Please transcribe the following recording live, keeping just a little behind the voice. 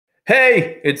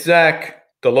Hey, it's Zach.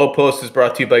 The Low Post is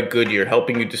brought to you by Goodyear,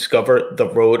 helping you discover the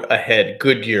road ahead.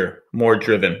 Goodyear, more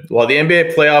driven. While the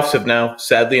NBA playoffs have now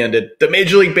sadly ended, the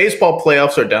Major League Baseball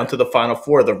playoffs are down to the Final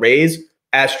Four. The Rays,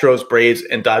 Astros, Braves,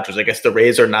 and Dodgers. I guess the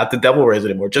Rays are not the Devil Rays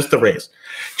anymore, just the Rays.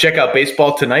 Check out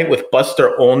Baseball Tonight with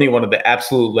Buster Olney, one of the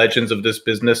absolute legends of this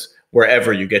business,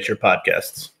 wherever you get your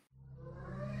podcasts.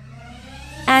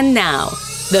 And now,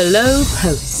 the Low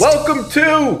Post. Welcome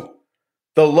to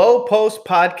the Low Post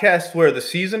podcast, where the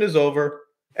season is over.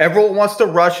 Everyone wants to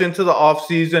rush into the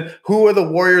offseason. Who are the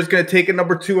Warriors going to take at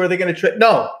number 2? Are they going to trade?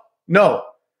 No.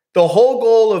 The whole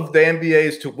goal of the NBA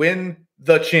is to win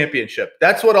the championship.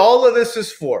 That's what all of this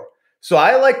is for. So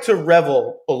I like to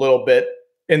revel a little bit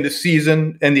in the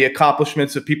season and the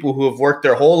accomplishments of people who have worked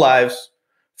their whole lives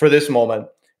for this moment.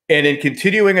 And in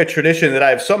continuing a tradition that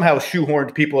I've somehow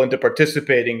shoehorned people into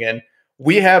participating in,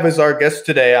 we have as our guest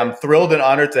today, I'm thrilled and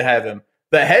honored to have him,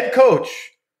 the head coach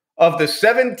of the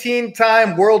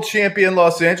 17-time world champion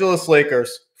Los Angeles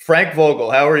Lakers, Frank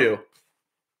Vogel. How are you?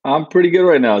 I'm pretty good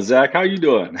right now. Zach, how you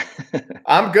doing?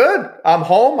 I'm good. I'm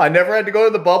home. I never had to go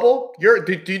to the bubble.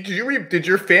 Did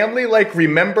your family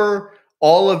remember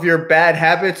all of your bad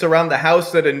habits around the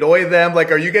house that annoy them?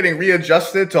 Are you getting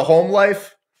readjusted to home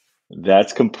life?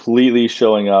 That's completely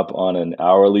showing up on an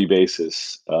hourly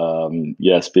basis.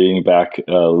 Yes, being back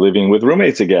living with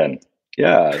roommates again.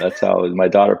 Yeah, that's how my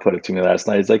daughter put it to me last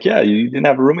night. It's like, yeah, you didn't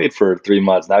have a roommate for 3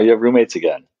 months. Now you have roommates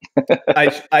again.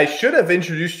 I should have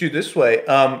introduced you this way.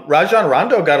 Rajon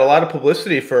Rondo got a lot of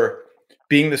publicity for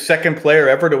being the second player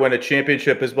ever to win a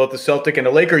championship as both a Celtic and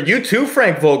a Laker. You too,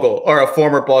 Frank Vogel, are a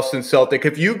former Boston Celtic.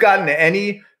 Have you gotten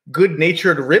any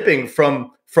good-natured ribbing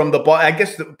from the ball? I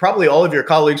guess probably all of your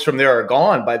colleagues from there are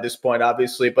gone by this point,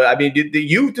 obviously. But I mean,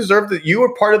 you deserve that. You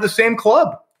were part of the same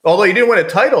club. Although you didn't win a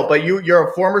title, but you're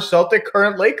a former Celtic,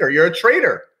 current Laker. You're a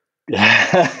traitor.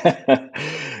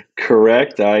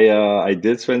 Correct. I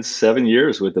did spend 7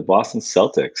 years with the Boston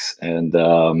Celtics, and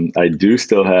I do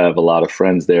still have a lot of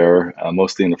friends there,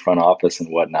 mostly in the front office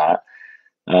and whatnot.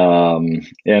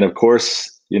 And of course,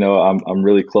 I'm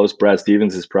really close. Brad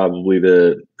Stevens is probably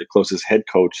the closest head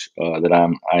coach that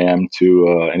I am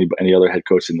to any other head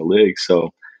coach in the league.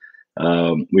 So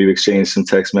we've exchanged some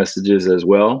text messages as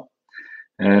well.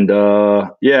 And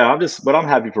yeah, I'm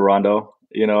happy for Rondo.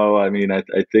 I mean, I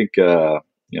think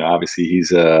obviously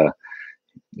he's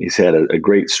had a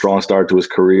great strong start to his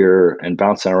career and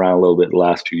bouncing around a little bit the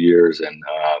last few years. And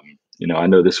I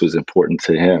know this was important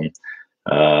to him.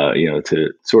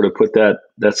 To sort of put that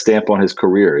stamp on his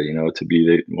career. To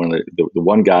be the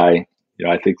one guy.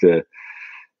 I think the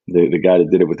guy that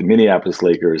did it with the Minneapolis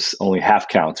Lakers only half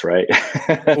counts, right?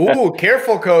 Ooh,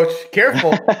 careful, coach.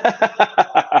 Careful.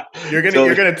 You're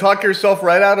gonna talk yourself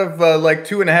right out of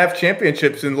 2.5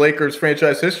 championships in Lakers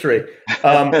franchise history.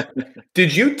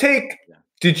 Did you take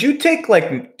do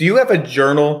you have a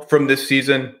journal from this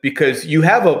season? Because you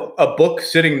have a book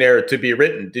sitting there to be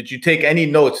written. Did you take any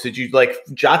notes? Did you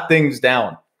jot things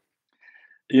down?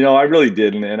 I really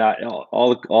didn't. And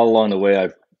all along the way,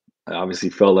 I've obviously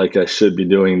felt like I should be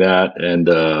doing that, and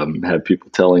had people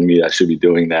telling me I should be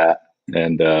doing that.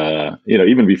 And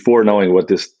even before knowing what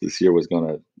this year was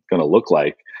gonna look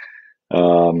like,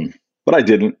 but I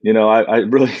didn't. I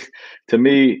really, to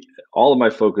me, all of my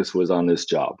focus was on this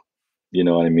job. You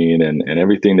know what I mean? And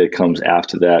everything that comes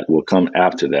after that will come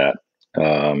after that.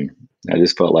 I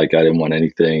just felt like I didn't want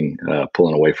anything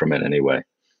pulling away from it anyway.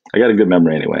 I got a good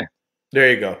memory anyway.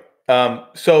 There you go.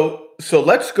 So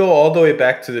let's go all the way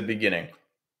back to the beginning.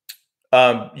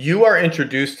 You are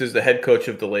introduced as the head coach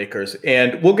of the Lakers,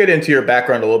 and we'll get into your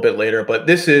background a little bit later, but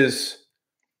this is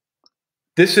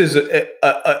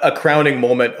a crowning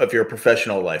moment of your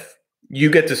professional life. You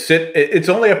get to sit. It's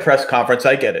only a press conference.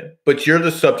 I get it, but you're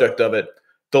the subject of it.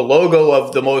 The logo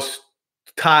of the most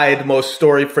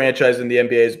storied franchise in the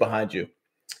NBA is behind you.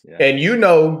 Yeah.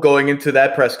 And going into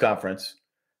that press conference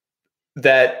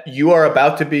that you are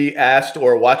about to be asked,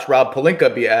 or watch Rob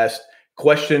Pelinka be asked,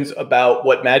 questions about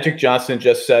what Magic Johnson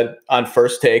just said on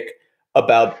First Take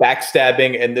about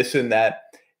backstabbing and this and that.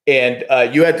 And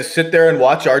you had to sit there and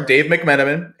watch our Dave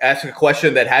McMenamin ask a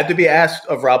question that had to be asked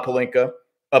of Rob Pelinka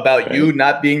about you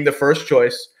not being the first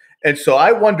choice. And so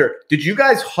I wonder, did you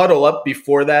guys huddle up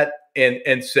before that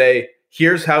and say,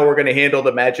 here's how we're going to handle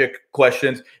the Magic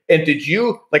questions? And did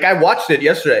you, I watched it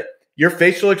yesterday, your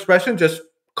facial expression, just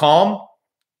calm,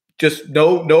 just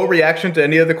no reaction to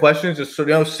any of the questions, just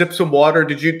sip some water.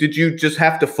 Did you just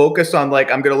have to focus on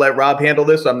I'm going to let Rob handle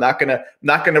this? I'm not going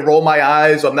to roll my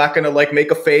eyes. I'm not going to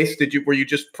make a face. Were you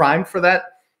just primed for that?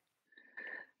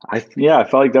 I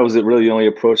felt like that was really the only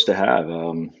approach to have.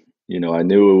 I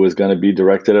knew it was going to be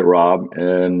directed at Rob.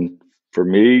 And for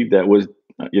me, that was,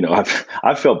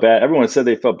 I felt bad. Everyone said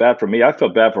they felt bad for me. I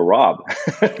felt bad for Rob,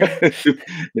 to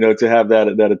have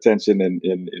that attention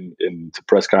in to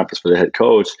press conference for the head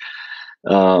coach.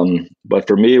 But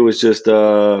for me, it was just,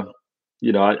 I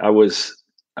was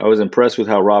impressed with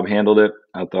how Rob handled it.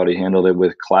 I thought he handled it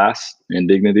with class and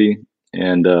dignity.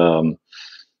 And,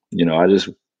 I just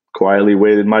quietly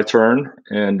waited my turn.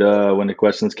 And when the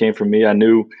questions came from me, I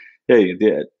knew, hey,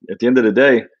 at the end of the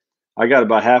day, I got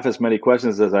about half as many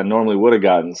questions as I normally would have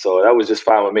gotten. So that was just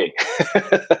fine with me.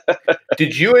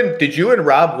 Did you and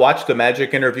Rob watch the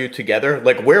Magic interview together?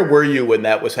 Like, where were you when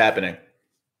that was happening?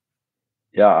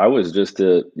 Yeah, I was just,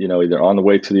 either on the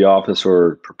way to the office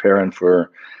or preparing for,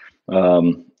 for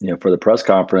the press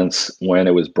conference when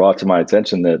it was brought to my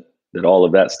attention that all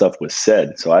of that stuff was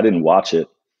said. So I didn't watch it.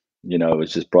 It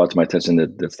was just brought to my attention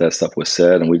that stuff was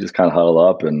said, and we just kind of huddle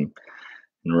up, and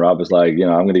Rob was like, I'm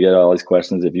going to get all these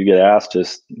questions. If you get asked,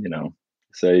 just,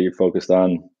 say you're focused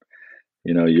on,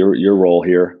 your role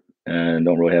here, and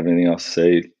don't really have anything else to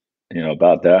say,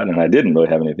 about that. And I didn't really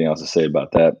have anything else to say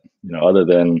about that, other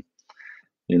than,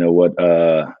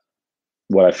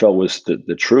 what I felt was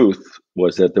the truth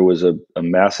was that there was a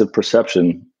massive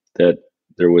perception that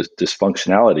there was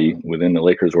dysfunctionality within the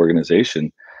Lakers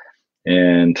organization.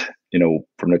 And,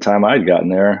 from the time I'd gotten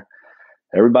there,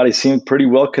 everybody seemed pretty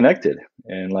well connected,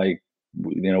 and like,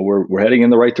 we're heading in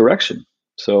the right direction.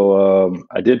 So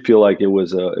I did feel like it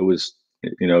was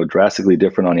drastically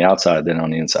different on the outside than on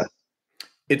the inside.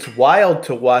 It's wild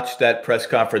to watch that press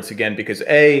conference again because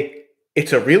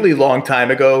it's a really long time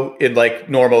ago in like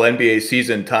normal NBA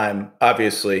season time,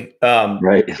 obviously,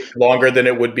 Right. Longer than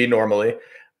it would be normally.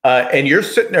 And you're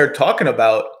sitting there talking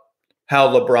about how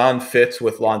LeBron fits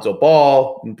with Lonzo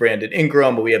Ball and Brandon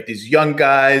Ingram, but we have these young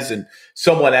guys, and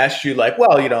someone asked you like,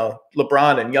 well,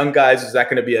 LeBron and young guys, is that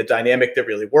going to be a dynamic that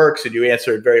really works? And you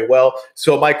answered very well.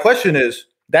 So my question is,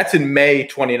 that's in May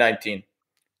 2019.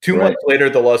 2 months later,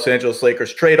 the Los Angeles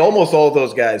Lakers trade almost all of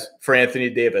those guys for Anthony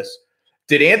Davis.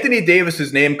 Did Anthony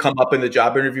Davis's name come up in the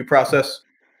job interview process?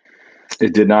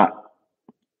 It did not.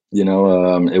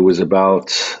 It was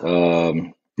about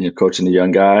coaching the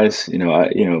young guys.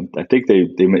 I think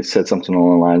they said something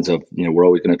along the lines of, we're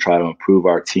always going to try to improve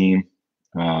our team,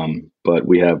 but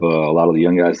we have a lot of the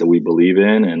young guys that we believe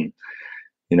in, and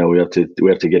we have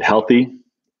to get healthy,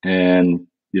 and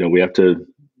we have to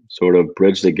sort of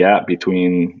bridge the gap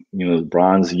between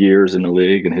LeBron's years in the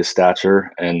league and his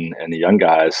stature and the young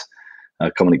guys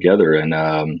coming together, and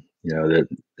that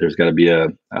there's got to be a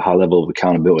high level of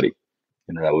accountability.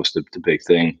 That was the big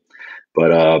thing. But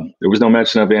there was no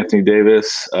mention of Anthony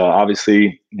Davis.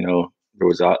 Obviously, there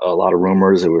was a lot of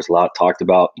rumors. There was a lot talked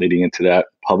about leading into that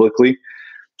publicly.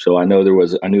 So I knew there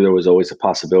was always a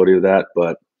possibility of that.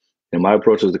 But my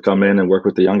approach was to come in and work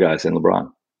with the young guys and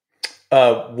LeBron.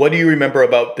 What do you remember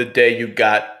about the day you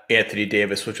got Anthony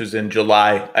Davis, which was in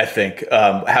July, I think?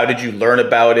 How did you learn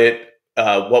about it?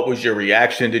 What was your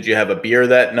reaction? Did you have a beer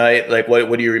that night? Like,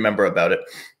 what do you remember about it?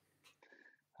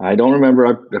 I don't remember.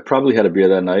 I probably had a beer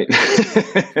that night.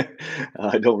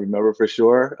 I don't remember for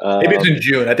sure. Maybe it's in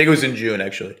June. I think it was in June,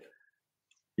 actually.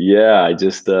 Yeah, I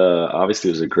just obviously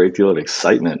it was a great deal of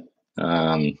excitement.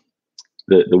 The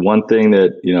one thing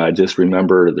that I just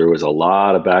remember, there was a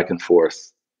lot of back and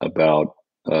forth about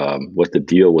what the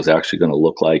deal was actually going to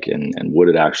look like, and would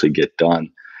it actually get done?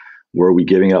 Were we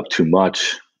giving up too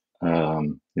much?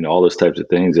 All those types of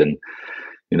things, and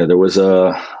there was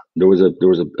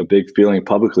a big feeling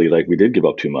publicly like we did give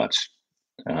up too much,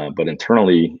 but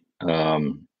internally,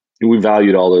 we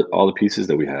valued all the pieces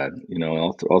that we had.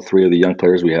 All three of the young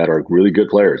players we had are really good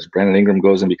players. Brandon Ingram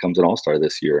goes and becomes an all-star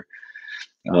this year.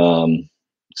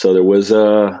 So there was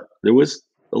a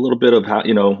little bit of how,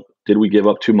 did we give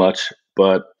up too much?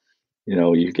 But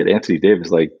you get Anthony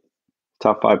Davis, like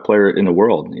top 5 player in the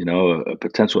world, a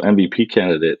potential MVP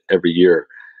candidate every year,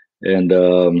 and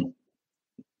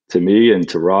to me and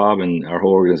to Rob and our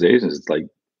whole organization, it's like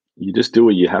you just do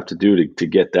what you have to do to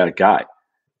get that guy.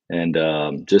 And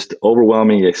just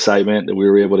overwhelming excitement that we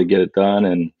were able to get it done,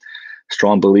 and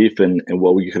strong belief in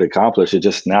what we could accomplish. It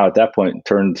just now at that point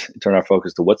turned our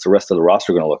focus to what's the rest of the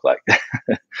roster going to look like.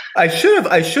 I should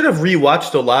have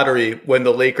rewatched the lottery when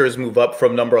the Lakers move up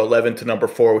from number 11 to number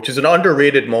 4, which is an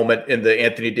underrated moment in the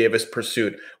Anthony Davis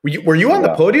pursuit. Were you on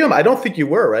the podium? I don't think you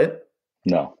were, right?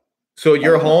 No. So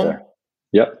you're home? There.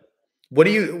 Yep. What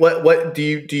do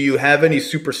you have any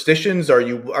superstitions? Are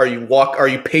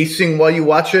you pacing while you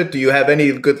watch it? Do you have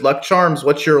any good luck charms?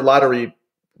 What's your lottery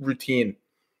routine?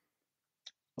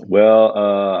 Well,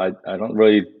 I don't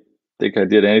really think I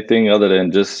did anything other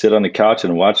than just sit on the couch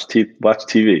and watch TV,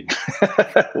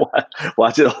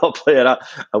 watch it all play it out.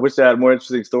 I wish I had a more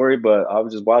interesting story, but I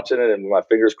was just watching it and my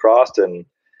fingers crossed. And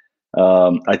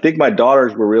I think my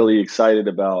daughters were really excited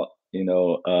about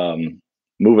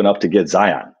moving up to get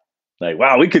Zion. Like,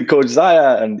 wow, we could coach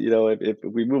Zion, and if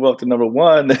we move up to number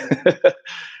one.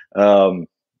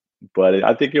 But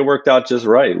I think it worked out just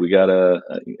right. We got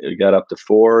up to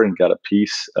 4 and got a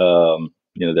piece,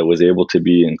 that was able to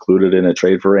be included in a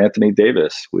trade for Anthony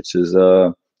Davis, which is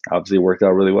obviously worked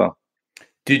out really well.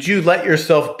 Did you let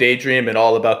yourself daydream at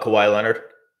all about Kawhi Leonard?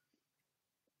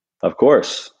 Of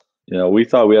course. We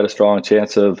thought we had a strong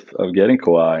chance of getting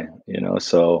Kawhi.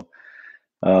 So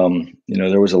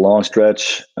there was a long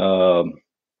stretch,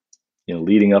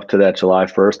 leading up to that July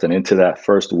 1st and into that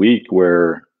first week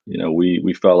where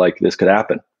we felt like this could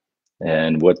happen,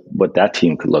 and what that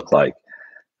team could look like.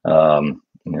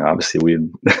 Obviously we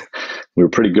were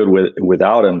pretty good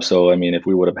without him. So I mean, if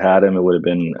we would have had him, it would have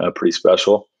been pretty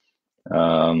special.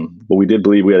 But we did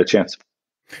believe we had a chance.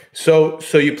 So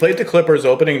you played the Clippers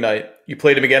opening night. You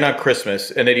played them again on Christmas,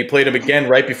 and then you played them again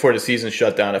right before the season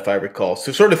shut down, if I recall.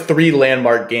 So sort of 3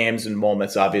 landmark games and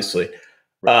moments, obviously.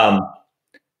 Right.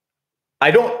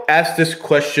 I don't ask this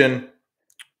question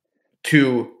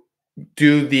to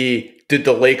did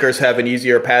the Lakers have an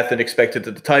easier path than expected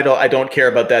to the title? I don't care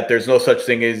about that. There's no such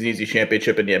thing as an easy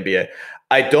championship in the NBA.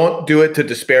 I don't do it to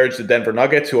disparage the Denver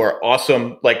Nuggets, who are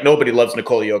awesome. Like, nobody loves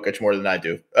Nikola Jokic more than I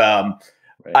do.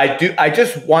 Right. I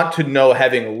just want to know,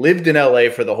 having lived in LA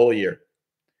for the whole year,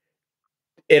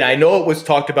 and I know it was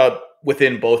talked about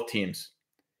within both teams,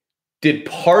 did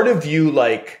part of you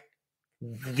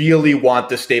really want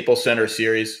the Staples Center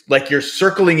series? Like, you're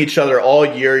circling each other all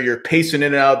year. You're pacing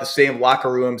in and out of the same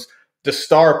locker rooms, the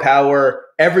star power.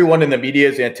 Everyone in the media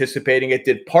is anticipating it.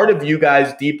 Did part of you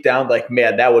guys deep down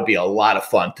man, that would be a lot of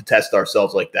fun to test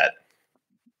ourselves like that?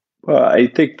 Well, I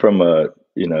think from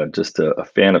just a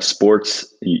fan of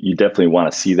sports, you definitely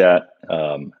want to see that.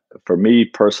 For me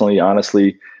personally,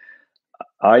 honestly,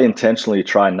 I intentionally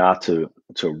try not to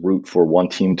root for one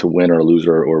team to win or lose,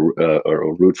 or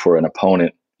root for an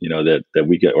opponent, that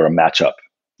we get, or a matchup,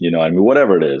 I mean,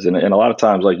 whatever it is. And a lot of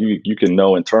times, you can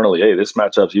know internally, hey, this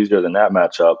matchup's easier than that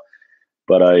matchup.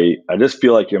 But I just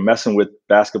feel like you're messing with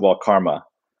basketball karma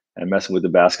and messing with the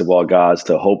basketball gods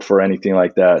to hope for anything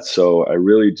like that. So I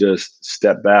really just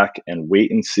step back and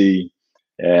wait and see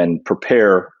and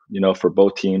prepare, for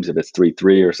both teams if it's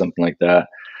 3-3 or something like that.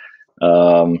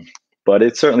 But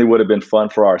it certainly would have been fun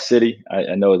for our city.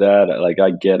 I know that.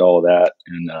 I get all that.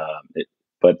 And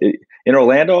in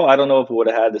Orlando, I don't know if it would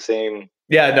have had the same.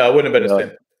 Yeah, no, it wouldn't have been the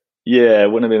same. Yeah, it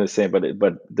wouldn't have been the same.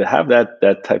 But to have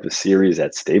that type of series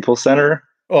at Staples Center,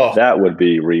 that would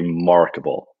be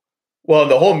remarkable. Well,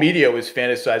 the whole media was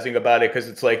fantasizing about it because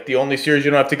it's like the only series you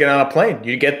don't have to get on a plane.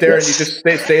 You get there and you just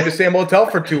stay in the same hotel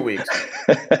for 2 weeks.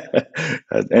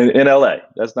 in LA,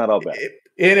 that's not all bad.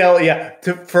 In LA, yeah.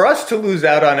 For us to lose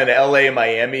out on an LA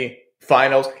Miami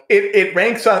finals, it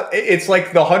ranks on. It's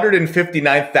like the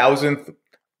 159,000th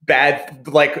bad,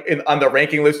 on the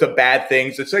ranking list of bad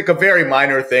things. It's like a very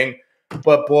minor thing,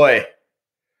 but boy.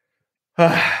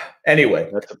 Anyway,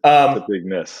 that's a big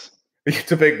miss.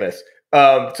 It's a big miss.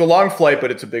 It's a long flight,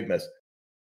 but it's a big miss.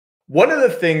 One of the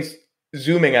things,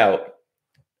 zooming out,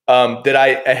 that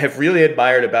I have really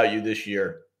admired about you this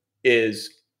year is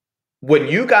when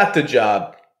you got the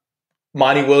job,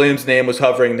 Monty Williams' name was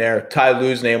hovering there, Ty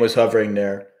Lue's name was hovering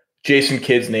there, Jason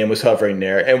Kidd's name was hovering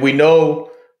there. And we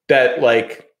know that,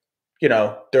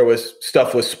 there was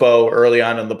stuff with Spo early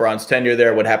on in LeBron's tenure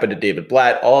there, what happened to David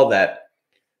Blatt, all that.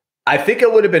 I think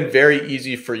it would have been very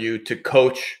easy for you to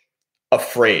coach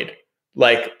afraid.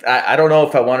 I don't know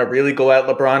if I want to really go at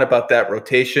LeBron about that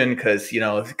rotation because,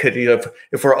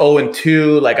 if we're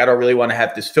 0-2, I don't really want to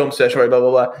have this film session, blah,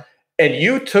 blah, blah. And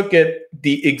you took it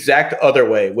the exact other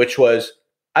way, which was,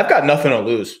 I've got nothing to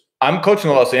lose. I'm coaching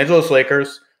the Los Angeles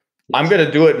Lakers. I'm going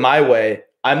to do it my way.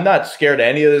 I'm not scared of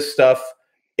any of this stuff.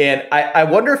 And I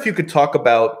wonder if you could talk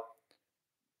about,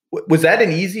 is that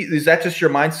just your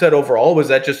mindset overall?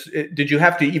 Did you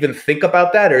have to even think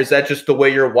about that? Or is that just the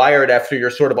way you're wired after your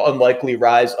sort of unlikely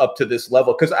rise up to this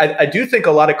level? Because I do think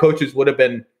a lot of coaches would have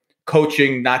been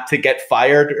coaching not to get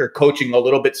fired or coaching a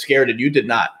little bit scared, and you did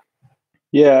not.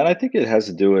 Yeah, and I think it has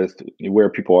to do with where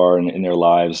people are in their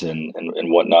lives and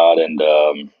whatnot. And,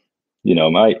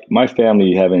 my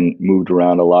family having moved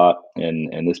around a lot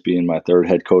and this being my 3rd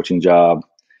head coaching job,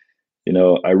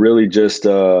 I really just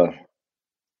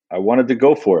I wanted to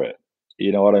go for it.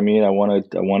 You know what I mean? I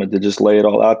wanted to just lay it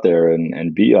all out there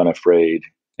and be unafraid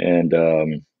and,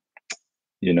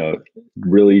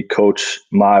 really coach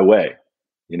my way,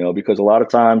 because a lot of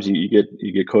times you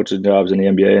get coaching jobs in the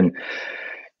NBA, and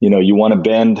you want to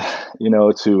bend,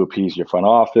 to appease your front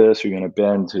office. You're going to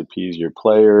bend to appease your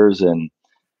players, and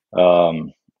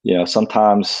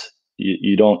sometimes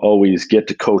you don't always get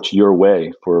to coach your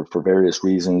way for various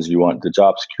reasons. You want the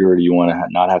job security. You want to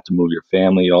not have to move your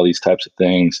family, all these types of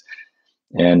things.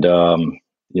 And,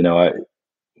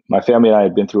 my family and I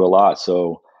had been through a lot,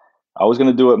 so I was going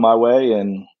to do it my way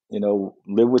and,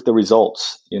 live with the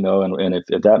results, and if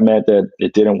that meant that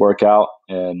it didn't work out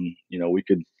and, we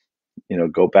could,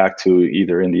 go back to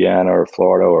either Indiana or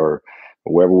Florida or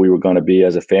wherever we were going to be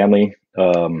as a family,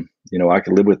 I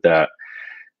could live with that.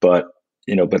 But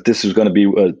this was going to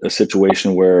be a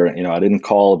situation where, I didn't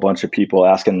call a bunch of people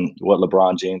asking what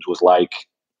LeBron James was like,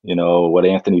 what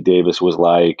Anthony Davis was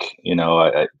like.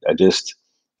 I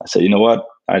said, you know what?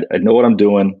 I know what I'm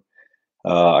doing.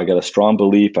 I got a strong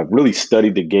belief. I've really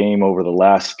studied the game over the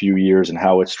last few years and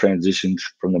how it's transitioned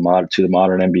from the modern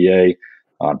NBA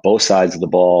on both sides of the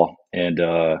ball. And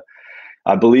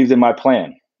I believed in my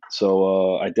plan.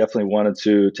 So I definitely wanted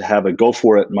to have a go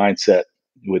for it mindset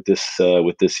with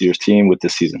this year's team, with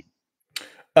this season.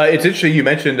 It's interesting you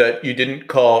mentioned that you didn't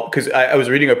call, because I was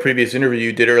reading a previous interview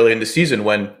you did early in the season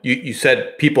when you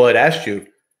said people had asked you,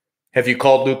 have you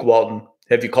called Luke Walton?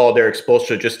 Have you called Eric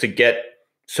Spoelstra just to get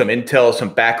some intel,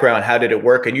 some background? How did it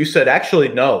work? And you said, actually,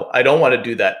 no, I don't want to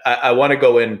do that. I want to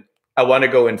go in. I want to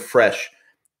go in fresh.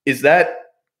 Is that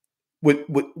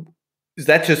is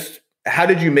that just, how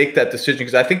did you make that decision?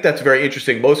 Because I think that's very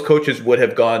interesting. Most coaches would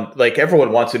have gone, like,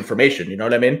 everyone wants information. You know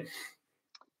what I mean?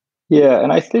 Yeah,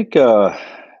 and I think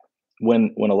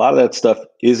when a lot of that stuff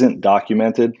isn't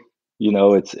documented,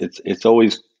 it's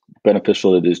always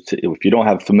beneficial if you don't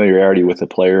have familiarity with a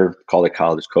player, call a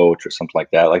college coach or something like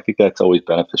that. I think that's always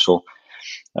beneficial.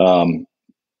 But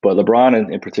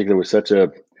LeBron in particular was such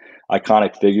a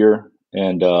iconic figure,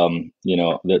 and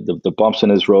the bumps in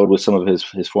his road with some of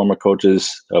his former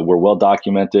coaches were well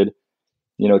documented.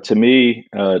 To me,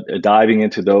 diving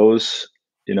into those,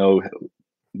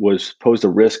 was posed a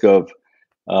risk of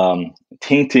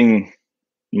tainting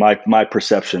my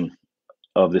perception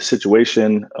of the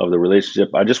situation, of the relationship.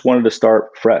 I just wanted to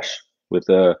start fresh with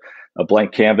a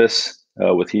blank canvas,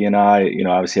 with he and I,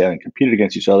 obviously haven't competed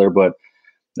against each other, but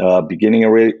beginning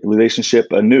a relationship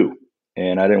anew.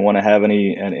 And I didn't want to have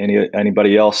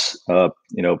anybody else,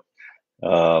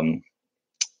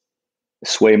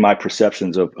 sway my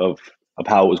perceptions of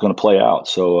how it was going to play out.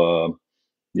 So,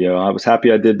 I was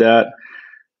happy I did that.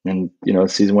 And, the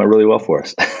season went really well for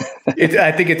us.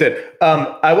 I think it did.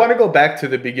 I want to go back to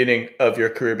the beginning of your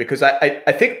career, because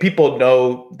I think people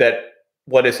know that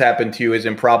what has happened to you is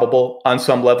improbable on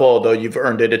some level, although you've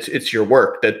earned it. It's your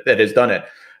work that has done it.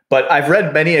 But I've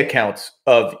read many accounts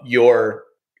of your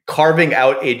carving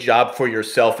out a job for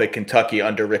yourself at Kentucky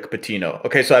under Rick Pitino.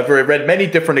 Okay, so I've read many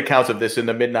different accounts of this in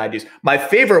the mid-'90s. My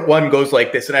favorite one goes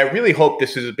like this, and I really hope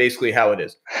this is basically how it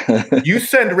is. You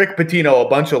send Rick Pitino a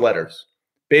bunch of letters.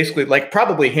 Basically, like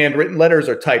probably handwritten letters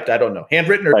or typed. I don't know.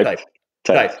 Handwritten or typed?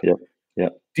 Typed.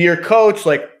 Yep. Dear coach,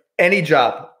 like, any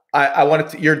job. I wanted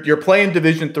to, you're playing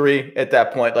Division III at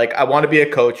that point. Like, I want to be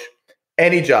a coach.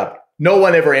 Any job. No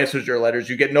one ever answers your letters.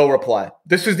 You get no reply.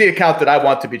 This is the account that I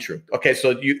want to be true. Okay,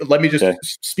 so let me just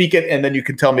speak it, and then you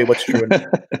can tell me what's true.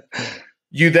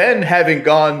 You then, having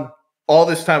gone all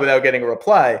this time without getting a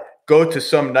reply, go to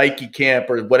some Nike camp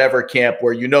or whatever camp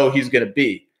where he's going to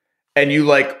be, and you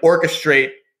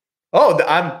orchestrate. Hey,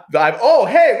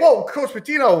 whoa, Coach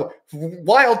Pitino,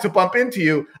 wild to bump into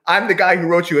you. I'm the guy who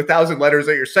wrote you 1,000 letters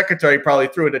that your secretary probably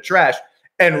threw in the trash.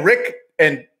 And Rick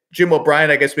and Jim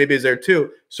O'Brien, I guess maybe is there too,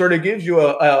 sort of gives you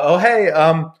hey,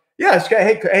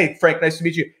 Frank, nice to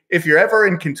meet you. If you're ever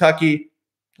in Kentucky,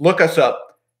 look us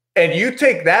up. And you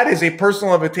take that as a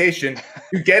personal invitation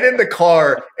to get in the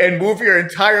car and move your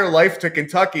entire life to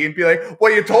Kentucky and be like,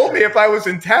 well, you told me if I was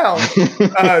in town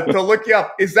to look you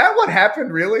up. Is that what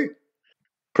happened, really?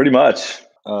 Pretty much.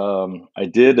 I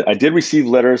did receive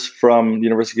letters from the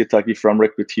University of Kentucky from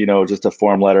Rick Pitino, just a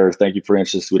form letter. Thank you for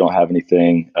interest. We don't have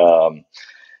anything.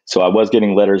 So I was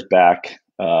getting letters back.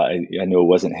 I knew it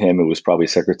wasn't him. It was probably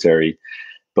secretary.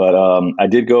 But I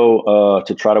did go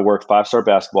to try to work 5-star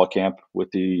basketball camp with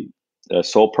the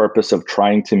sole purpose of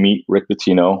trying to meet Rick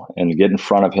Pitino and get in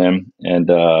front of him and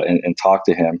talk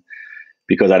to him,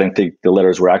 because I didn't think the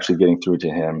letters were actually getting through to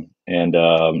him. And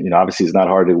obviously it's not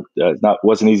hard to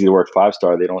wasn't easy to work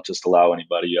 5-star. They don't just allow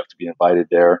anybody. You have to be invited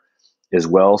there as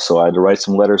well. So I had to write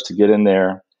some letters to get in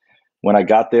there. When I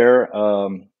got there,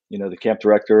 the camp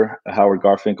director, Howard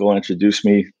Garfinkel, introduced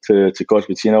me to Coach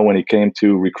Pitino when he came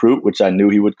to recruit, which I knew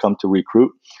he would come to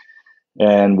recruit.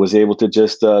 and was able to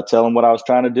just tell him what I was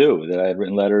trying to do, that I had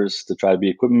written letters to try to be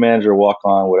equipment manager, walk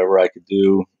on, whatever I could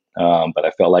do. But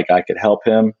I felt like I could help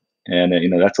him. And,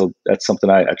 that's something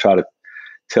I try to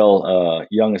tell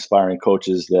young aspiring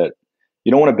coaches, that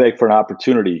you don't want to beg for an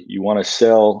opportunity. You want to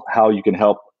sell how you can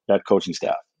help that coaching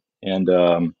staff. And,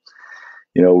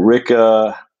 Rick,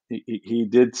 he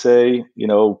did say,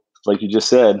 like you just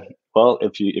said, well,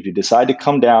 if you decide to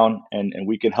come down and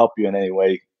we can help you in any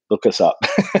way, look us up.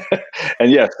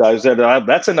 And yes, I said,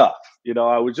 that's enough.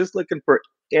 I was just looking for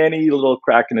any little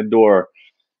crack in the door.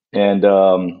 And,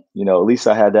 at least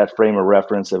I had that frame of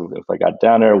reference. If I got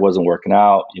down there, it wasn't working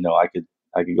out, I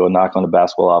could go knock on the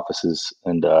basketball offices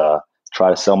and try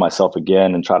to sell myself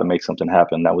again and try to make something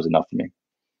happen. That was enough for me.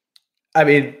 I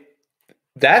mean,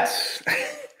 that's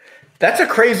a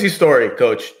crazy story,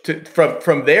 Coach.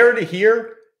 From there to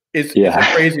here is a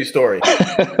crazy story.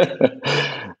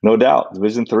 No doubt.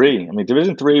 Division III. I mean,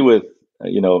 Division III with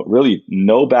really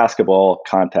no basketball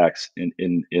contacts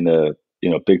in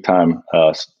a big time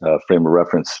frame of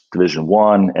reference. Division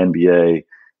I, NBA.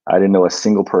 I didn't know a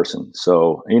single person.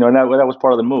 So and that was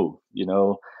part of the move.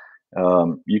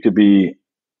 You could be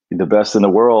the best in the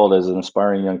world as an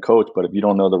aspiring young coach, but if you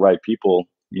don't know the right people,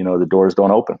 the doors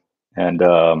don't open. And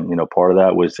part of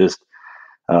that was just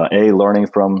learning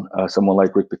from someone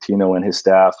like Rick Pitino and his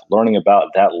staff, learning about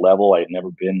that level. I had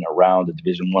never been around a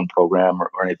Division I program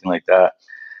or anything like that.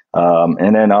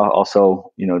 And then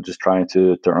also, just trying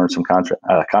to earn some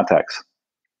contacts.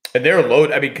 And they're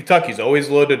loaded. I mean, Kentucky's always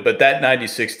loaded, but that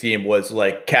 96 team was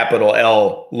like capital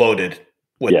L loaded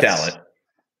with talent.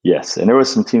 Yes. And there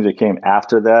was some teams that came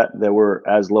after that were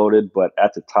as loaded, but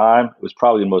at the time, it was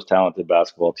probably the most talented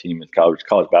basketball team in college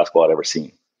basketball I'd ever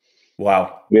seen.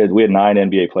 Wow. We had 9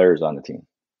 NBA players on the team.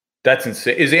 That's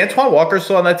insane. Is Antoine Walker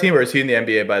still on that team, or is he in the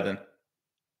NBA by then?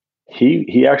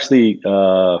 He actually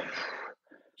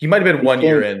he might have been 1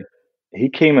 year in. He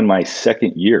came in my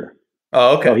second year.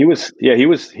 Oh, okay. No, he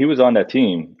was on that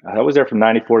team. I was there from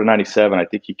 94 to 97. I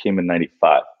think he came in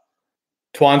 95.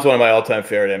 Twan's one of my all-time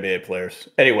favorite NBA players.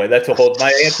 Anyway, that's a whole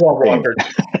my Antoine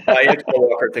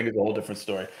Walker thing is a whole different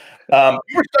story. You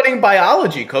were studying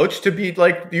biology, Coach, to be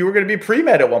like you were going to be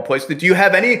pre-med at one point. So do you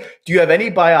have any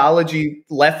biology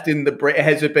left in the brain?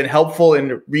 Has it been helpful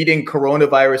in reading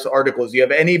coronavirus articles? Do you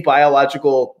have any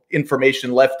biological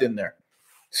information left in there?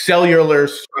 Cellular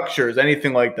structures,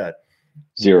 anything like that?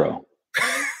 Zero.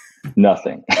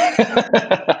 Nothing.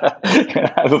 I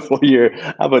have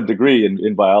I have a degree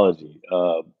in biology.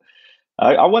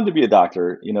 I wanted to be a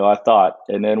doctor, I thought.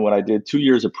 And then when I did 2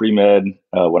 years of pre-med,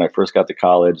 when I first got to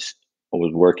college, I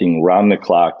was working round the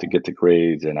clock to get the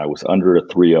grades, and I was under a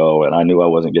 3.0, and I knew I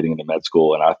wasn't getting into med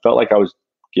school, and I felt like I was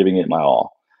giving it my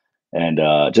all, and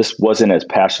just wasn't as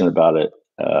passionate about it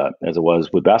as it was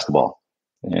with basketball.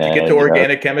 Did you get to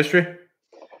organic chemistry?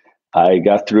 I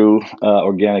got through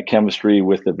organic chemistry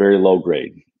with a very low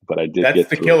grade, but I did. That's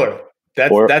the killer.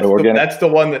 That's the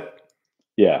one that.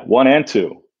 Yeah, 1 and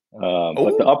 2.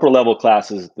 But the upper level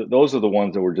classes, those are the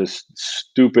ones that were just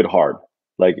stupid hard,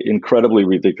 like incredibly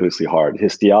ridiculously hard.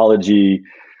 Histology,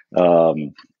 I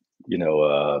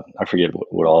forget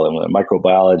what all of them.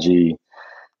 Microbiology,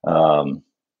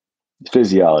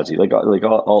 physiology, like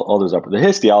all those upper. The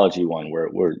histology one,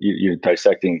 where you're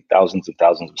dissecting thousands and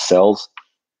thousands of cells.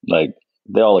 Like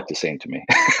they all look the same to me.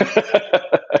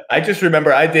 I just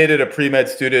remember I dated a pre-med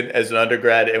student as an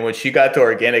undergrad, and when she got to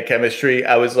organic chemistry,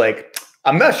 I was like,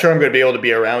 I'm not sure I'm going to be able to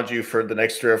be around you for the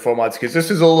next 3 or 4 months because this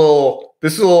is a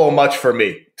little much for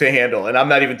me to handle, and I'm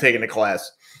not even taking the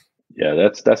class. Yeah,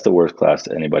 that's the worst class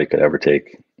that anybody could ever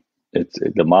take. It's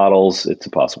the models. It's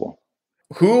impossible.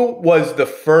 Who was the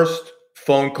first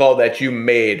phone call that you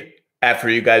made after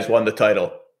you guys won the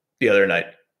title the other night?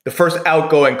 The first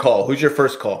outgoing call. Who's your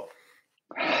first call?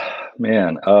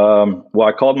 Man, well,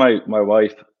 I called my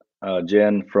wife,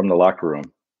 Jen, from the locker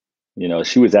room.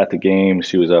 She was at the game.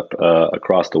 She was up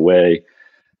across the way.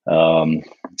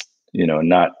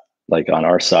 Not like on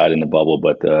our side in the bubble,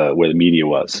 but where the media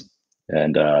was.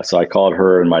 And so I called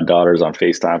her and my daughters on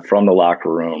FaceTime from the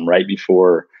locker room right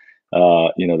before,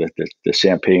 the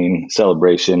champagne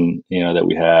celebration, that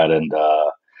we had, and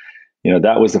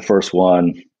that was the first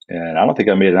one. And I don't think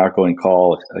I made an outgoing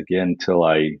call again till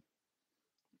I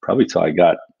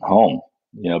got home,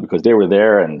 because they were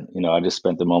there, and I just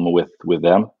spent the moment with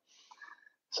them.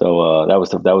 So that was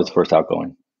the first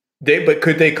outgoing. But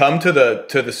could they come to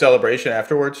the celebration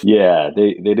afterwards? Yeah,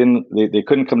 they didn't. They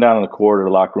couldn't come down in the court or the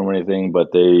locker room or anything,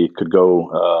 but they could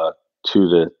go to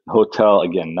the hotel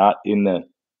again, not in the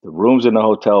rooms in the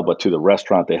hotel, but to the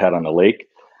restaurant they had on the lake.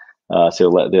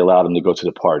 So they allowed them to go to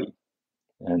the party,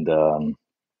 and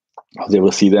I was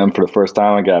able to see them for the first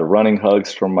time. I got running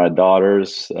hugs from my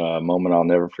daughters, a moment I'll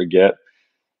never forget.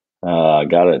 I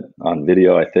got it on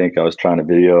video. I think I was trying to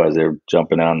video as they were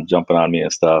jumping on me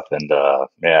and stuff. And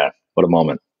man, what a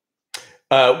moment.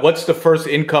 What's the first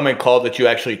incoming call that you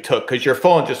actually took? Because your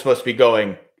phone just must be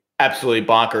going absolutely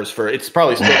bonkers it's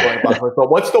probably still going bonkers. But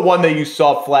what's the one that you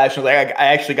saw flash and like, I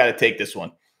actually got to take this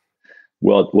one?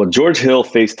 Well, George Hill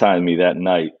FaceTimed me that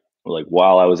night, like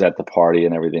while I was at the party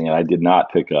and everything, and I did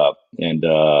not pick up. And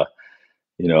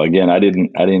again, I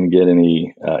didn't get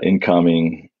any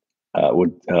incoming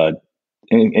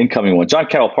incoming one. John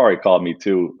Calipari called me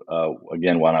too.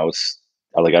 Again, when I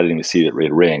didn't even see it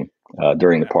ring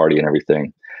during the party and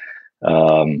everything.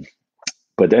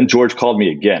 But then George called me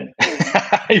again.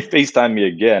 He FaceTimed me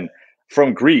again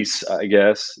from Greece, I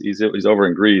guess. He's over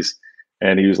in Greece.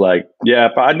 And he was like, yeah,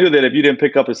 but I knew that if you didn't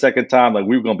pick up a second time, like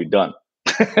we were going to be done.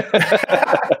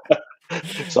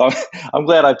 So I'm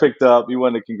glad I picked up. He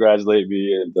wanted to congratulate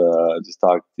me and just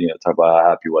talk about how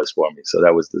happy he was for me. So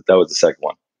that was the second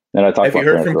one. And I talked. Have you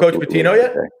heard from Coach Pitino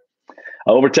yet?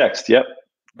 Over text. Yep.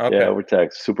 Okay. Yeah, over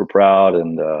text. Super proud,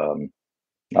 and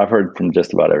I've heard from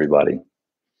just about everybody.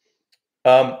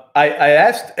 I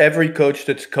asked every coach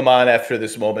that's come on after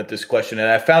this moment this question, and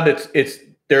I found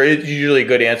there is usually a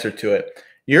good answer to it.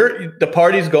 The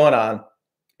party's going on.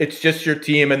 It's just your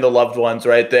team and the loved ones,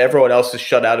 right? Everyone else is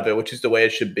shut out of it, which is the way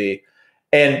it should be.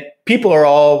 And people are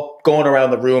all going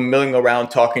around the room, milling around,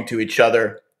 talking to each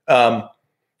other. I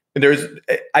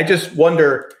just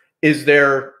wonder, is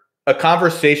there a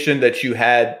conversation that you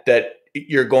had that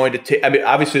you're going to take? I mean,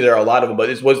 obviously there are a lot of them, but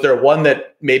was there one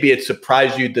that maybe it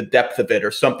surprised you, the depth of it,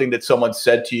 or something that someone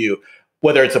said to you,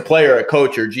 whether it's a player, a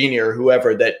coach, or junior, or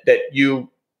whoever, that you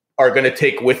are going to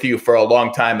take with you for a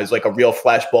long time as like a real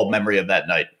flashbulb memory of that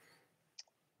night?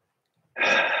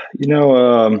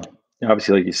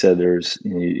 Obviously, like you said, there's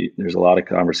a lot of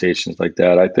conversations like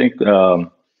that. I think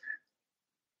the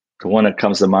one that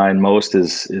comes to mind most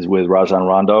is with Rajon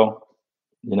Rondo,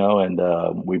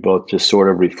 and we both just sort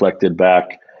of reflected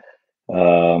back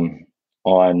on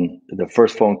the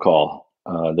first phone call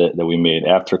that we made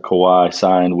after Kawhi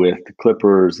signed with the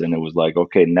Clippers, and it was like,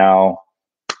 okay,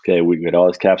 we get all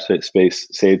this cap space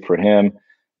saved for him.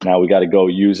 Now we got to go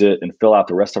use it and fill out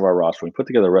the rest of our roster. We put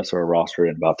together the rest of our roster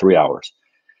in about 3 hours.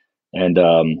 And,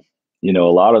 a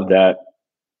lot of that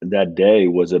day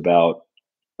was about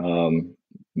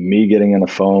me getting on the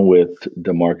phone with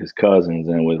DeMarcus Cousins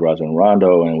and with Rajon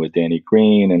Rondo and with Danny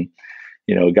Green and,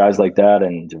 guys like that,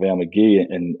 and JaVale McGee,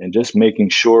 and just making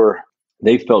sure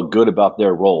they felt good about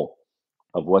their role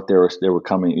of what they were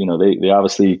coming. They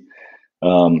obviously,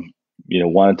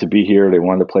 wanted to be here. They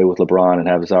wanted to play with LeBron and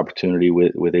have this opportunity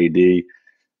with AD,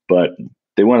 but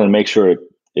they wanted to make sure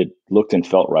it looked and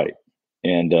felt right.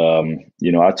 And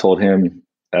I told him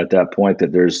at that point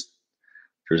that there's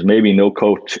maybe no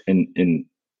coach in the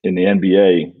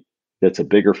NBA that's a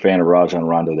bigger fan of Rajon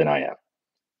Rondo than I am.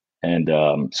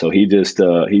 And so he just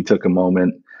he took a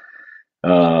moment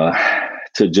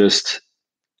to just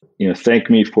thank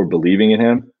me for believing in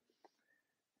him.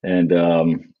 And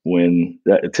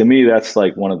to me, that's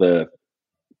like one of the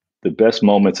best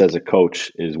moments as a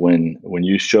coach is when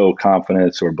you show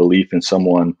confidence or belief in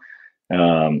someone.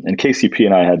 And KCP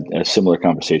and I had a similar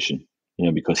conversation,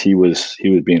 because he was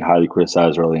being highly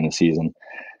criticized early in the season.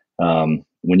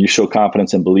 When you show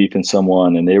confidence and belief in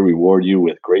someone and they reward you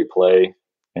with great play,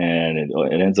 and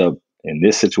it ends up in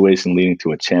this situation leading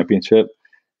to a championship,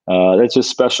 that's just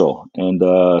special and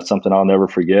something I'll never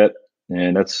forget.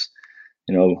 And that's,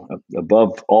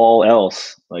 above all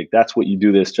else, like that's what you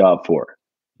do this job for,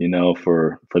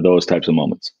 for those types of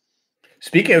moments.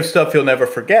 Speaking of stuff you'll never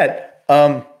forget,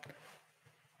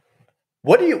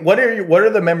 what are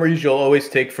the memories you'll always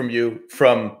take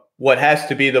from what has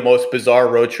to be the most bizarre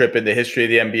road trip in the history of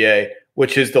the NBA,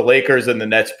 which is the Lakers and the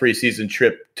Nets preseason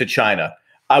trip to China?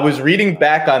 I was reading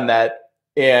back on that,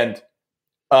 and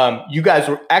you guys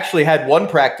actually had one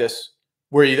practice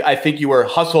where I think you were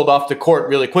hustled off the court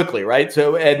really quickly, right?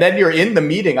 So, and then you're in the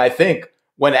meeting, I think,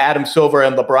 when Adam Silver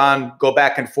and LeBron go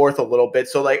back and forth a little bit.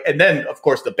 So and then of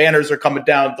course the banners are coming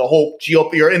down, the whole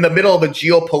you're in the middle of a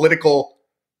geopolitical,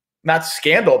 not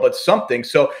scandal, but something.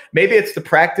 So maybe it's the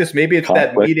practice, maybe it's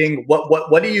conflict. That meeting.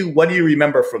 What do you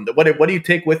remember from that? What do you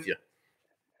take with you?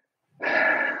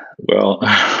 Well,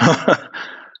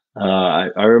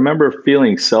 I remember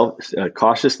feeling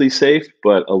cautiously safe,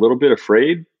 but a little bit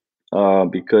afraid,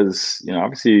 because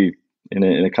obviously in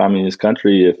a communist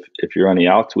country, if you're on the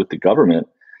outs with the government,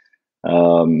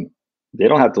 they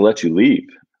don't have to let you leave.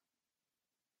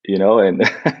 and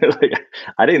like,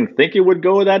 I didn't think it would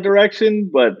go that direction,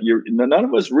 but none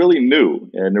of us really knew.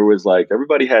 And there was like,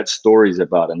 everybody had stories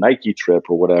about a Nike trip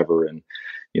or whatever. And,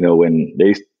 when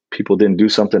people didn't do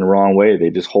something the wrong way, they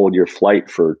just hold your flight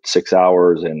for 6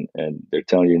 hours and they're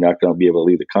telling you you're not going to be able to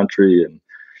leave the country. And,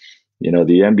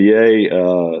 the NBA,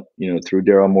 through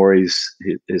Daryl Morey's,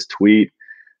 his tweet,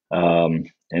 and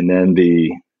then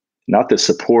not the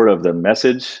support of the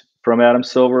message from Adam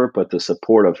Silver, but the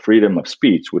support of freedom of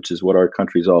speech, which is what our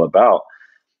country is all about,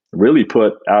 really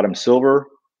put Adam Silver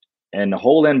and the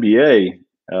whole NBA,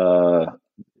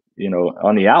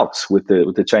 on the outs with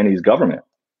the Chinese government.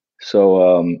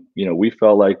 So, we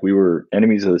felt like we were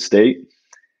enemies of the state,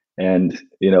 and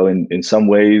in some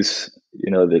ways,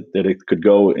 that it could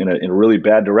go in a really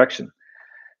bad direction.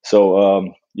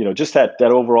 So, just that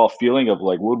overall feeling of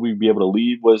like, would we be able to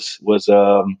leave was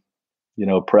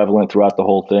prevalent throughout the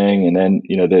whole thing. And then,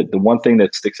 the one thing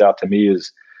that sticks out to me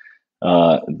is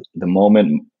the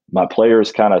moment my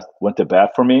players kind of went to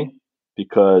bat for me,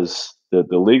 because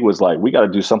the league was like, we got to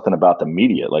do something about the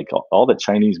media. Like all the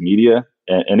Chinese media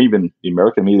and even the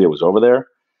American media was over there.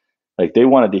 Like they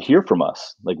wanted to hear from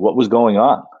us, like what was going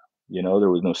on. There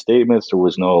was no statements. There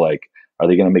was no like, are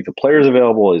they going to make the players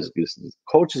available? Is the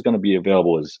coach is going to be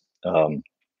available? Who's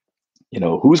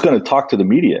going to talk to the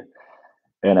media?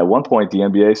 And at one point, the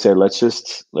NBA said, let's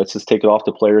just take it off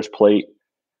the players' plate.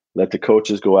 Let the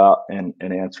coaches go out and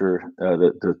answer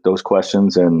those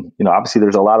questions. And, obviously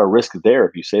there's a lot of risk there.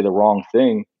 If you say the wrong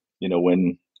thing,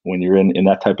 when you're in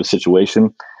that type of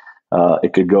situation,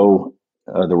 it could go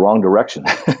the wrong direction.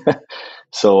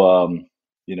 So,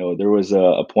 there was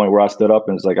a point where I stood up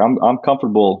and it's like, I'm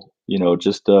comfortable,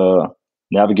 just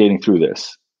navigating through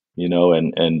this,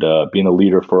 and being a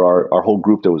leader for our whole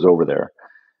group that was over there.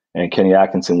 And Kenny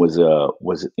Atkinson was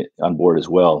on board as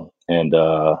well. And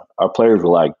our players were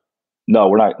like, no,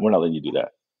 we're not letting you do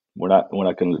that. We're not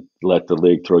going to let the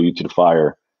league throw you to the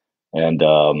fire. And,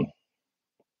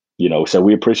 so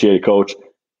we appreciate it, coach,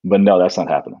 but no, that's not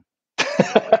happening.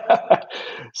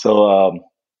 So,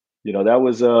 that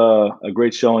was a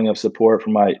great showing of support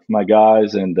from my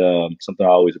guys, and something I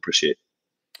always appreciate.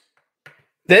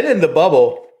 Then in the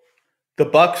bubble, the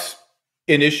Bucks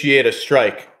initiate a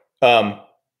strike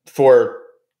for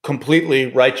completely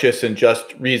righteous and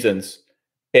just reasons.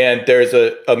 And there's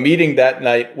a meeting that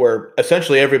night where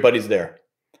essentially everybody's there.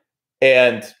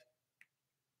 And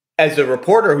as a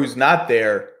reporter who's not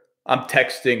there, I'm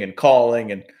texting and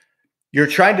calling, and you're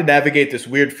trying to navigate this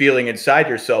weird feeling inside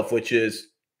yourself, which is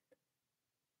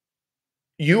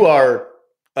you are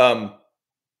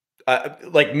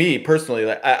like me personally,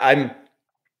 like I'm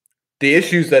the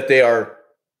issues that they are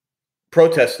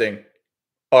protesting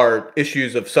are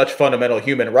issues of such fundamental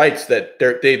human rights that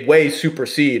they way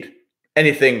supersede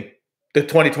anything the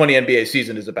 2020 NBA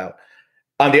season is about.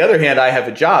 On the other hand, I have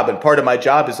a job, and part of my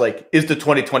job is like, is the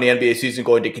 2020 NBA season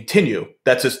going to continue?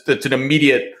 That's an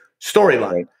immediate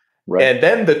storyline. Right. And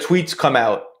then the tweets come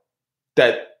out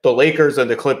that the Lakers and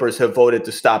the Clippers have voted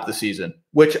to stop the season,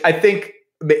 which I think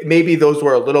maybe those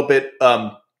were a little bit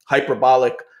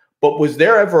hyperbolic. But was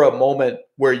there ever a moment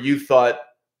where you thought,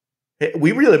 hey,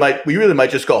 we really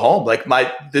might just go home? Like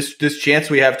this chance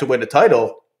we have to win a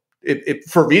title, it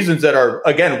for reasons that are,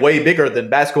 again, way bigger than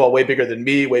basketball, way bigger than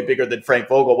me, way bigger than Frank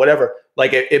Vogel, whatever.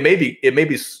 Like it may be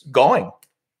going.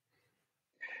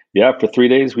 Yeah, for 3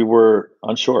 days we were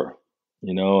unsure.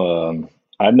 I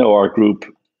know our group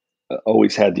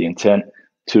always had the intent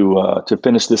to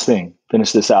finish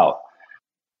this out.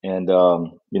 And,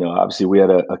 obviously we had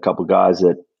a couple guys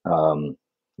that,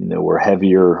 were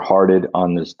heavier hearted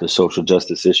on the social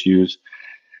justice issues.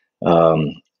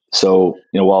 So,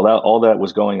 while all that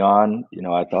was going on,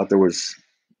 I thought there was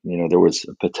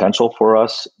a potential for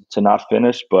us to not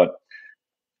finish, but,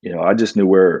 I just knew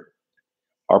where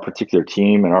our particular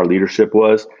team and our leadership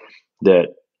was,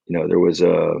 that, there was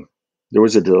a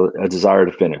desire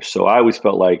to finish. So I always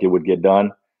felt like it would get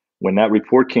done. When that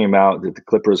report came out that the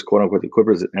Clippers, quote unquote, the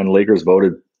Clippers and Lakers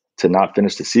voted to not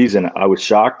finish the season, I was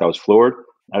shocked. I was floored.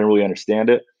 I didn't really understand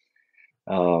it.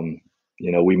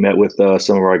 We met with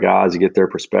some of our guys to get their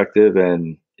perspective,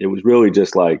 and it was really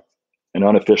just like an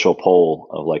unofficial poll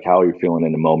of like, how are you feeling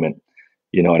in the moment?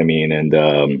 You know what I mean? And,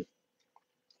 I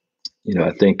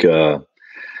think,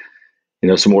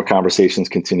 some more conversations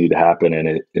continued to happen,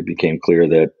 and it became clear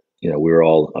that, we were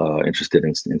all interested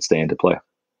in staying to play.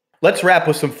 Let's wrap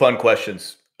with some fun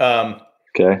questions.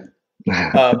 Okay.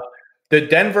 The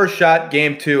Denver shot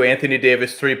game 2, Anthony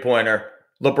Davis 3-pointer.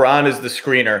 LeBron is the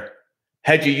screener.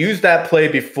 Had you used that play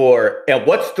before? And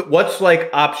what's like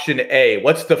option A?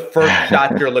 What's the first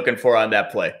shot you're looking for on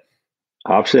that play?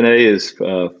 Option A is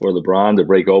for LeBron to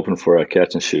break open for a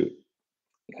catch and shoot.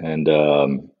 And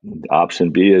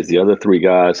option B is the other three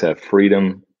guys have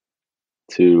freedom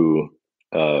to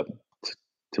uh,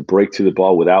 to break to the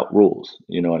ball without rules.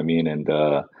 You know what I mean? And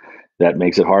that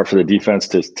makes it hard for the defense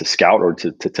to scout or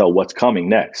to tell what's coming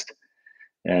next.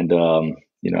 And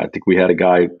I think we had a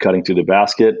guy cutting to the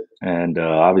basket, and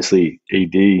obviously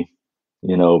AD,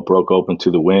 broke open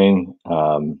to the wing.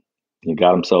 He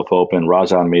got himself open.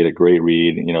 Rajon made a great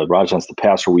read. Rajon's the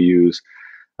passer we use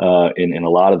in a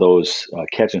lot of those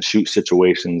catch and shoot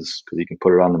situations because he can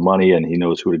put it on the money and he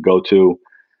knows who to go to.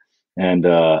 And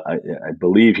I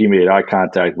believe he made eye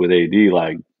contact with AD,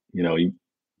 like,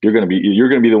 you're gonna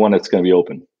be the one that's gonna be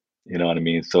open. You know what I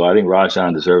mean? So I think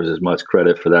Rajon deserves as much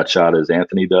credit for that shot as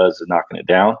Anthony does, knocking it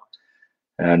down.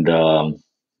 And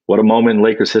what a moment in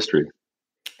Lakers history.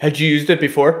 Had you used it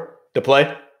before the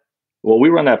play? Well, we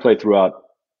run that play throughout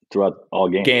all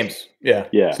games. Yeah.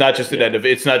 It's not just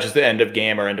the end of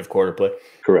game or end of quarter play.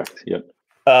 Correct. Yep.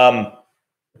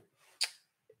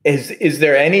 Is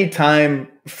there any time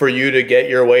for you to get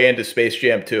your way into Space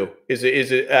Jam 2? Is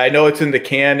it? I know it's in the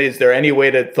can. Is there any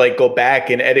way to go back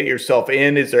and edit yourself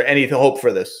in? Is there any hope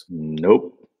for this?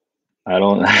 Nope. I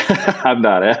don't. I'm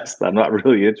not asked. I'm not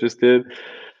really interested.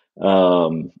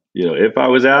 If I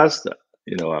was asked,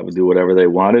 I would do whatever they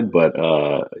wanted, but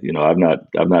I've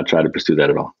not tried to pursue that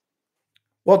at all.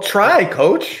 Well, try,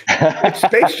 coach. It's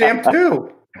Space Jam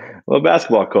 2. Well,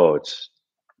 basketball coach.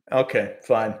 Okay,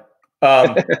 fine.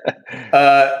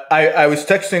 I was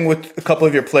texting with a couple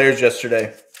of your players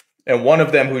yesterday, and one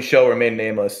of them, who shall remain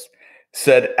nameless,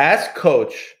 said, ask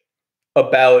coach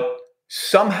about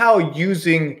somehow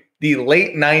using the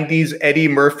late 90s Eddie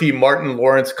Murphy, Martin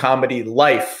Lawrence comedy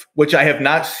Life, which I have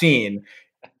not seen,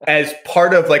 as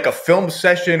part of a film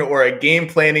session or a game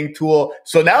planning tool.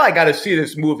 So now I got to see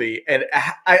this movie. And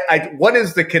what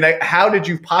is the connect? How did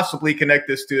you possibly connect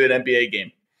this to an NBA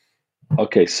game?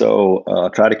 Okay, so I'll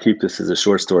try to keep this as a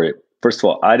short story. First of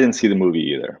all, I didn't see the movie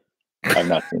either. I've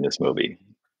not seen this movie.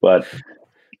 But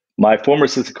my former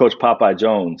assistant coach, Popeye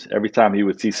Jones, every time he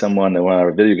would see someone, one of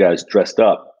our video guys dressed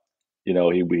up, he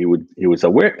would say,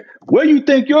 where you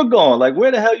think you're going? Like,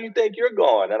 where the hell you think you're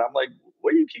going? And I'm like,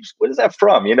 what is that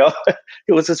from? It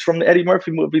was just from the Eddie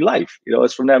Murphy movie Life.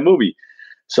 It's from that movie.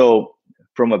 So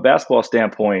from a basketball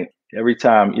standpoint, every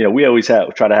time, we always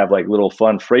try to have little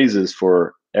fun phrases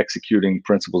for executing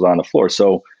principles on the floor.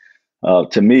 So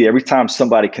to me, every time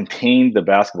somebody contained the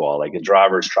basketball, like a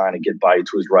driver is trying to get by you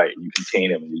to his right, and you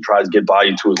contain him, and he tries to get by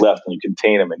you to his left, and you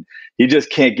contain him, and he just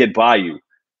can't get by you.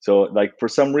 So for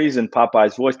some reason,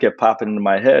 Popeye's voice kept popping into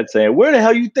my head saying, where the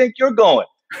hell you think you're going?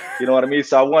 You know what I mean?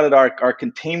 So I wanted our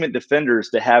containment defenders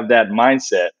to have that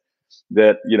mindset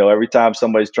that, every time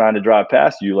somebody's trying to drive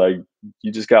past you,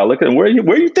 you just got to look at them. Where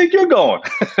you think you're going?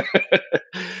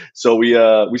 So we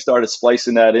started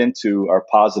splicing that into our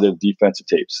positive defensive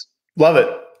tapes. Love it.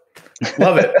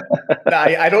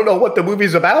 I don't know what the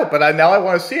movie's about, but now I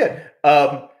want to see it.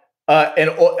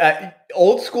 And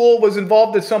Old School was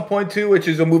involved at some point too, which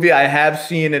is a movie I have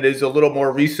seen. It is a little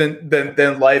more recent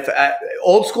than Life.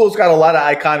 Old School's got a lot of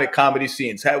iconic comedy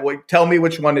scenes. Tell me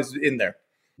which one is in there.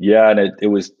 Yeah, and it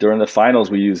was during the finals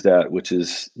we used that, which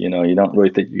is, you don't really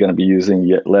think you're going to be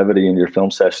using levity in your film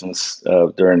sessions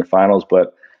during the finals,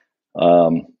 but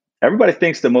everybody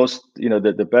thinks the most,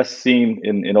 the best scene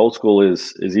in Old School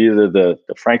is either the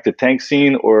Frank the Tank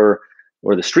scene or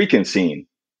the streaking scene,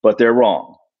 but they're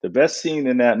wrong. The best scene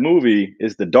in that movie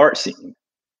is the dart scene.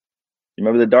 You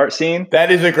remember the dart scene?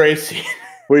 That is a great scene.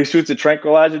 Where he shoots a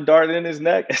tranquilizer dart in his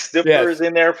neck. Stifler is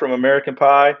in there from American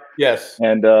Pie. Yes.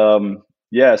 And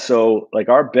so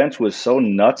our bench was so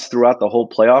nuts throughout the whole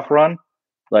playoff run.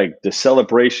 The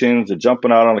celebrations, the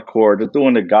jumping out on the court, they're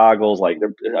doing the goggles.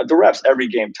 The refs every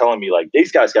game telling me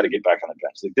these guys got to get back on the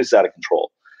bench. This is out of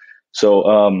control. So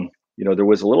there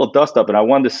was a little dust up, and I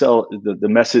wanted to sell the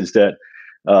message that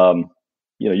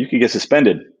you could get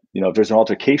suspended. If there's an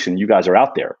altercation, you guys are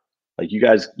out there. You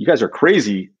guys are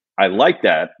crazy. I like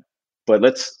that, but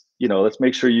let's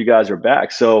make sure you guys are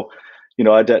back. So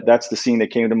that's the scene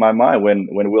that came to my mind when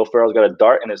Will Ferrell's got a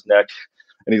dart in his neck,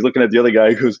 and he's looking at the other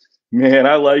guy who goes, man,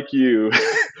 I like you.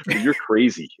 You're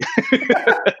crazy.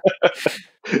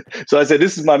 So I said,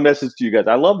 this is my message to you guys.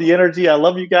 I love the energy. I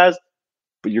love you guys,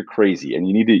 but you're crazy, and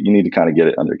you need to kind of get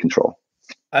it under control.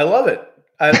 I love it.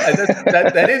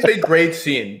 That is a great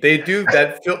scene. They do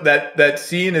that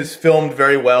scene is filmed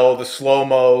very well. The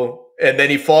slow-mo, and then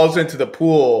he falls into the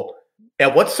pool.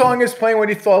 And what song is playing when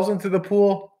he falls into the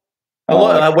pool?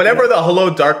 Whatever the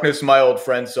 "Hello Darkness, My Old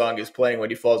Friend" song is playing when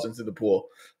he falls into the pool.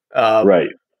 Right.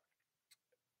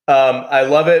 I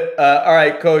love it. All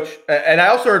right, Coach. And I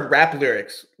also heard rap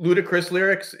lyrics, ludicrous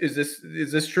lyrics. Is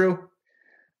this true?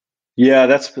 Yeah,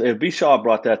 that's B. Shaw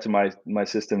brought that to my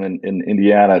system in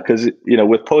Indiana because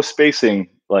with post spacing,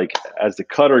 like as the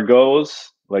cutter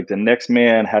goes, like the next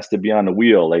man has to be on the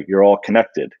wheel, like you're all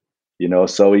connected.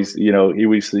 So he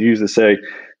used to say,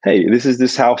 "Hey,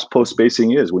 this how post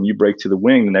spacing is. When you break to the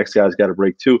wing, the next guy's got to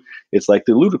break too. It's like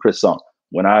the Ludacris song.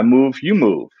 When I move, you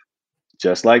move,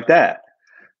 just like that."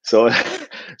 So,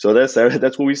 so that's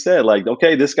what we said. Like,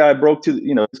 okay, this guy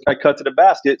this guy cut to the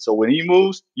basket. So when he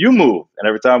moves, you move. And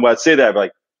every time I'd say that, I'd be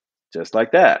like, just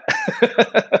like that.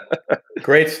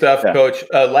 Great stuff, Yeah. Coach.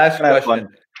 Last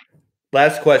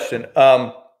question.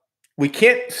 We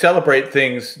can't celebrate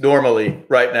things normally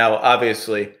right now,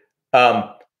 obviously.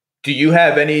 Do you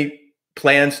have any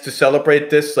plans to celebrate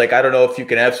this? Like, I don't know if you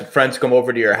can have some friends come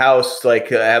over to your house, like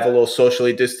have a little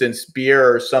socially distanced beer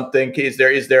or something. Is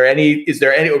there any,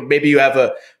 or maybe you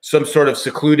have some sort of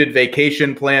secluded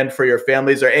vacation planned for your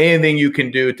family? Is there anything you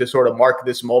can do to sort of mark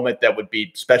this moment that would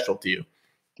be special to you?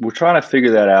 We're trying to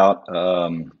figure that out.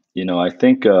 I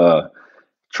think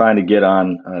trying to get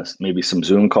on maybe some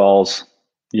Zoom calls,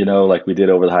 like we did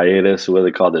over the hiatus, what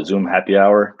they call the Zoom happy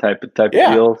hour type of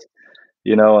deals.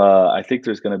 I think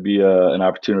there's going to be an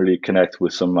opportunity to connect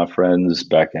with some of my friends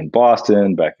back in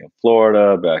Boston, back in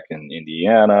Florida, back in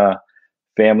Indiana,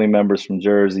 family members from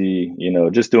Jersey,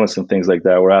 just doing some things like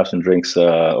that. We're having some drinks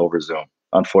over Zoom,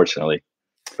 unfortunately.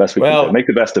 Best we can do. Make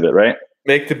the best of it, right?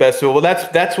 Make the best of it. Well,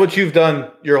 that's what you've done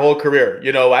your whole career.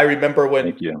 I remember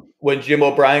when Jim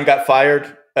O'Brien got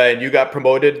fired and you got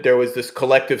promoted, there was this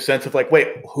collective sense of like,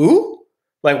 wait, who?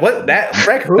 Like what? That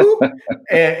Frank who?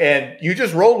 and you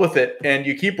just rolled with it, and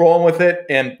you keep rolling with it,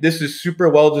 and this is super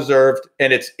well deserved,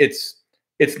 and it's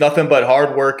nothing but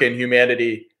hard work and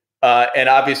humanity, and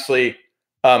obviously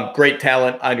great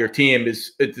talent on your team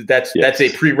that's a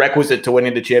prerequisite to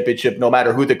winning the championship, no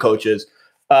matter who the coach is.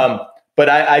 But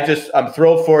I'm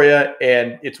thrilled for you,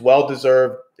 and it's well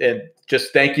deserved. And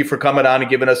just thank you for coming on and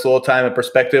giving us a little time and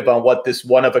perspective on what this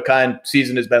one of a kind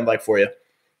season has been like for you.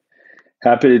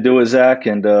 Happy to do it, Zach,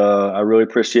 and I really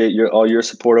appreciate all your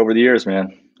support over the years,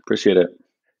 man. Appreciate it.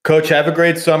 Coach, have a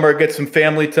great summer. Get some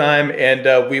family time,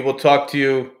 and we will talk to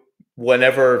you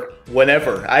whenever.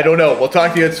 I don't know. We'll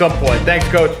talk to you at some point. Thanks,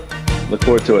 Coach. Look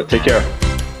forward to it. Take care.